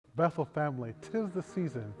Bethel family, 'tis the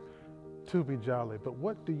season to be jolly, but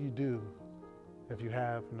what do you do if you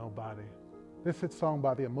have nobody? This hit song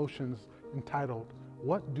by the Emotions entitled,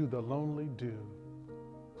 What Do the Lonely Do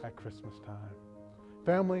at Christmas Time?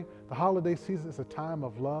 Family, the holiday season is a time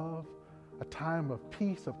of love, a time of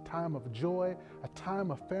peace, a time of joy, a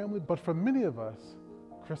time of family, but for many of us,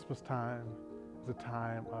 Christmas time is a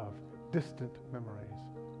time of distant memories,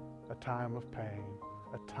 a time of pain,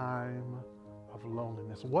 a time of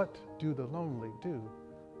loneliness. What do the lonely do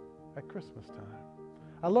at Christmas time?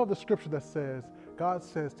 I love the scripture that says, God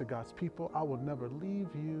says to God's people, I will never leave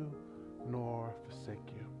you nor forsake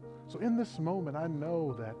you. So in this moment, I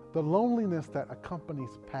know that the loneliness that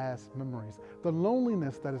accompanies past memories, the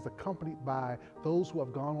loneliness that is accompanied by those who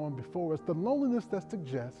have gone on before us, the loneliness that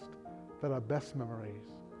suggests that our best memories,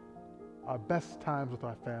 our best times with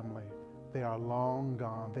our family, they are long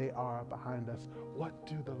gone. They are behind us. What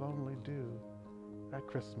do the lonely do at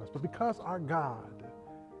Christmas? But because our God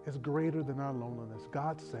is greater than our loneliness,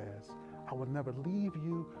 God says, I will never leave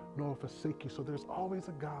you nor forsake you. So there's always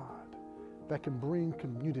a God that can bring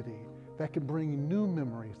community, that can bring new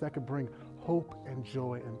memories, that can bring hope and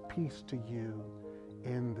joy and peace to you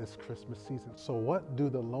in this Christmas season. So what do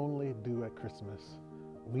the lonely do at Christmas?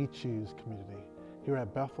 We choose community. Here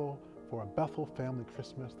at Bethel, for a Bethel family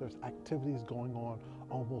Christmas, there's activities going on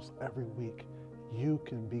almost every week. You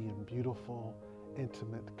can be in beautiful,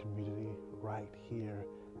 intimate community right here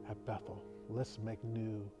at Bethel. Let's make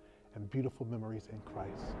new and beautiful memories in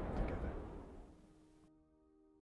Christ together.